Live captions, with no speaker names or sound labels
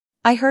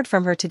I heard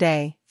from her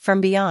today,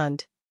 from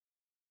beyond.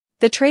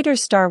 The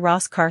Traitors star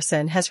Ross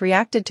Carson has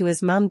reacted to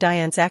his mum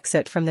Diane's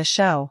exit from the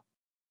show.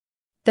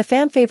 The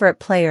fan-favorite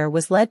player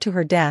was led to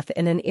her death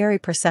in an eerie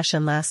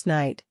procession last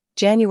night,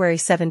 January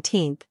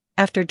 17th,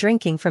 after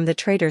drinking from the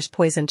Traitors'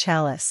 poison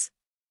chalice.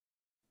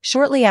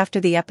 Shortly after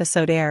the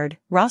episode aired,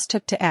 Ross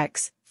took to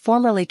X,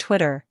 formerly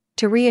Twitter,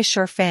 to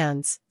reassure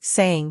fans,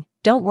 saying,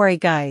 "Don't worry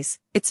guys,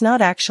 it's not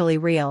actually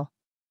real.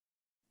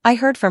 I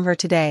heard from her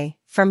today,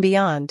 from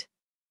beyond."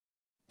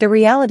 The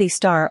reality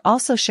star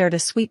also shared a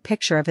sweet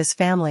picture of his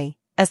family,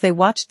 as they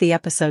watched the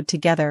episode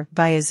together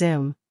via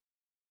Zoom.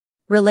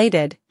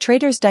 Related,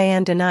 Traitors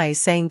Diane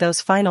denies saying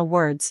those final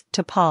words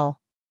to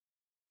Paul.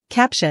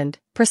 Captioned,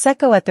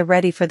 Prosecco at the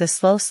ready for the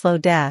slow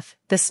death,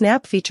 the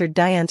snap featured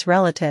Diane's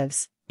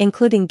relatives,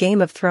 including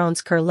Game of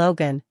Thrones Kerr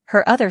Logan,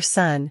 her other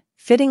son,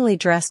 fittingly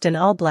dressed in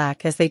all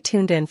black as they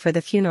tuned in for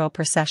the funeral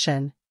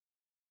procession.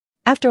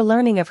 After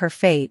learning of her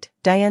fate,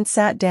 Diane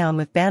sat down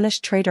with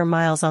banished traitor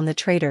Miles on the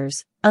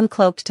Traitors,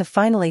 uncloaked to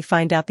finally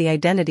find out the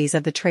identities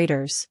of the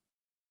traitors.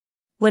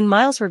 When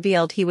Miles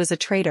revealed he was a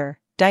traitor,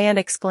 Diane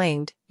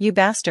exclaimed, "You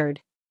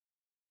bastard.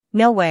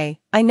 No way,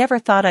 I never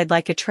thought I'd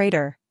like a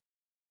traitor.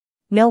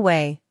 No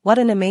way, what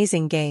an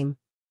amazing game.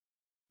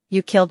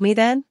 You killed me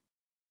then?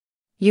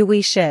 You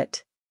wee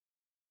shit."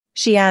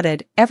 She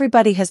added,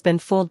 "Everybody has been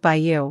fooled by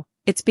you,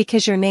 it's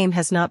because your name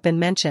has not been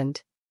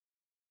mentioned.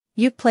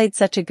 You played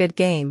such a good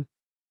game."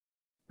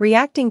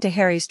 Reacting to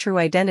Harry's true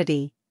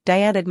identity,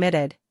 Diane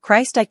admitted,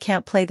 "Christ, I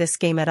can't play this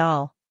game at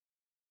all.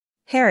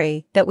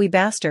 Harry, that wee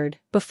bastard,"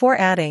 before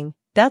adding,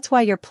 "That's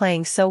why you're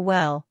playing so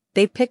well,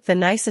 they've picked the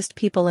nicest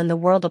people in the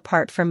world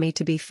apart from me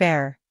to be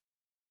fair."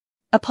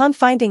 Upon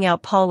finding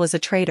out Paul was a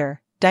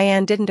traitor,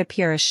 Diane didn't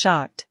appear as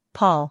shocked.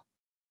 "Paul.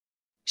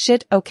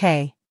 Shit,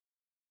 okay."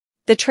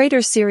 The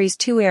Traitors Series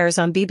 2 airs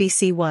on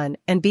BBC One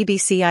and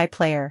BBC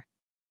iPlayer.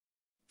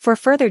 For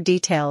further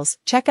details,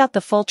 check out the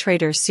full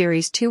Traitors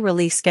Series 2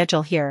 release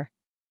schedule here.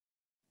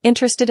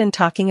 Interested in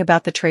talking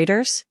about the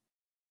Traitors?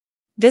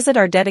 Visit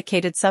our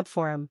dedicated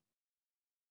subforum.